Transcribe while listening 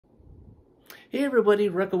Hey everybody,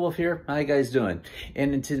 Wreck-A Wolf here. How you guys doing?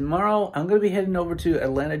 And tomorrow I'm going to be heading over to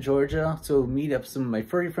Atlanta, Georgia to meet up some of my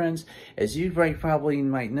furry friends. As you probably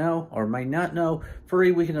might know or might not know,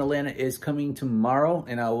 Furry Week in Atlanta is coming tomorrow,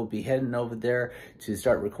 and I will be heading over there to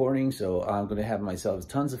start recording. So I'm going to have myself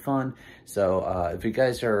tons of fun. So if you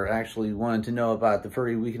guys are actually wanting to know about the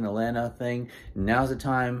Furry Week in Atlanta thing, now's the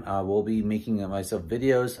time. We'll be making myself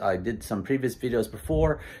videos. I did some previous videos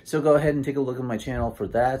before, so go ahead and take a look at my channel for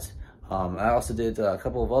that. I also did a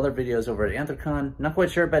couple of other videos over at Anthrocon. Not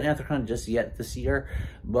quite sure about Anthrocon just yet this year,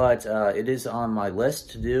 but it is on my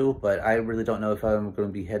list to do, but I really don't know if I'm going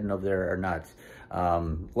to be heading over there or not.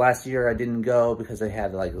 Last year I didn't go because I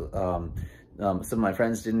had some of my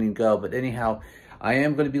friends didn't go, but anyhow, I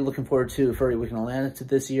am going to be looking forward to Furry Week in Atlanta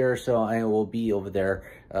this year, so I will be over there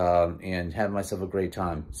and have myself a great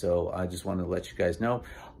time. So I just wanted to let you guys know.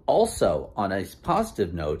 Also, on a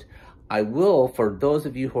positive note, I will, for those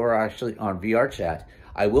of you who are actually on VR chat,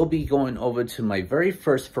 I will be going over to my very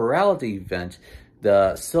first Furality event,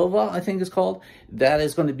 the Sylva, I think it's called. That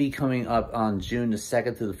is going to be coming up on June the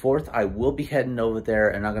 2nd through the 4th. I will be heading over there,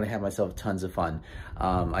 and I'm going to have myself tons of fun.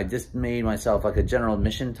 I just made myself like a general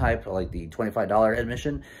admission type, like the $25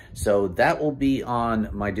 admission. So that will be on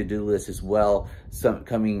my to-do list as well,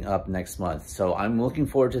 coming up next month. So I'm looking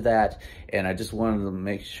forward to that. And I just wanted to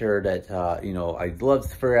make sure that, you know, I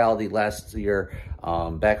loved Furality last year,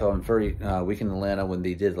 back on Furry Week in Atlanta when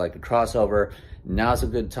they did like a crossover. Now's a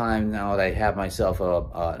good time now that I have myself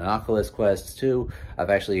an Oculus Quest 2. I've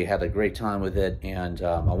actually had a great time with it, and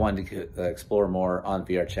I wanted to explore more on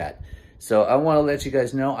VR chat. So I want to let you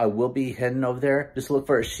guys know I will be heading over there. Just look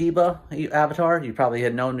for a Shiba avatar. You probably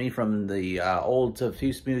had known me from the old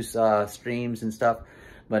Fuse Muse streams and stuff.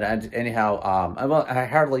 But anyhow, I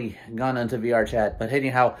hardly gone into VR chat. But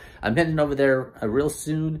anyhow, I'm heading over there real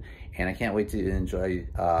soon, and I can't wait to enjoy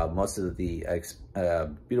most of the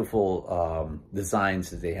beautiful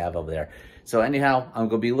designs that they have over there. So anyhow, I'm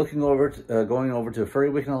going to be looking over going over to Furry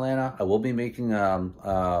Week in Atlanta. I will be making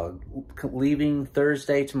leaving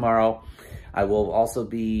Thursday tomorrow. I will also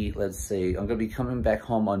be, let's see, I'm going to be coming back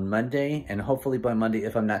home on Monday, and hopefully by Monday,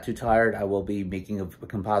 if I'm not too tired, I will be making a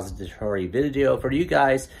compository video for you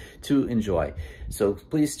guys to enjoy. So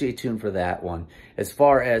please stay tuned for that one. As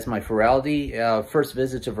far as my Furality, first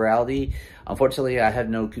visit to Furality, unfortunately, I have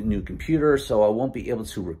no new computer, so I won't be able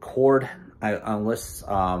to record unless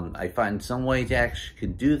I find some way to actually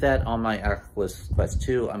do that on my Oculus Quest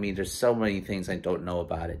 2. I mean, there's so many things I don't know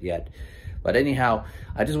about it yet. But anyhow,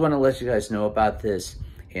 I just want to let you guys know about this,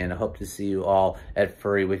 and I hope to see you all at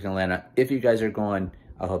Furry Week in Atlanta. If you guys are going,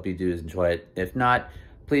 I hope you do enjoy it. If not,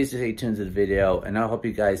 please stay tuned to the video, and I hope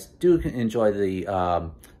you guys do enjoy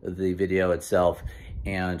the video itself,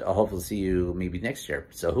 and I'll hopefully see you maybe next year.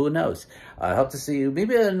 So who knows? I hope to see you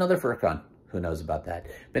maybe at another FurCon. Who knows about that?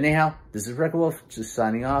 But anyhow, this is Wreck-A Wolf just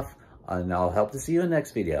signing off, and I'll hope to see you in the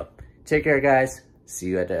next video. Take care, guys. See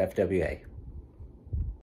you at the FWA.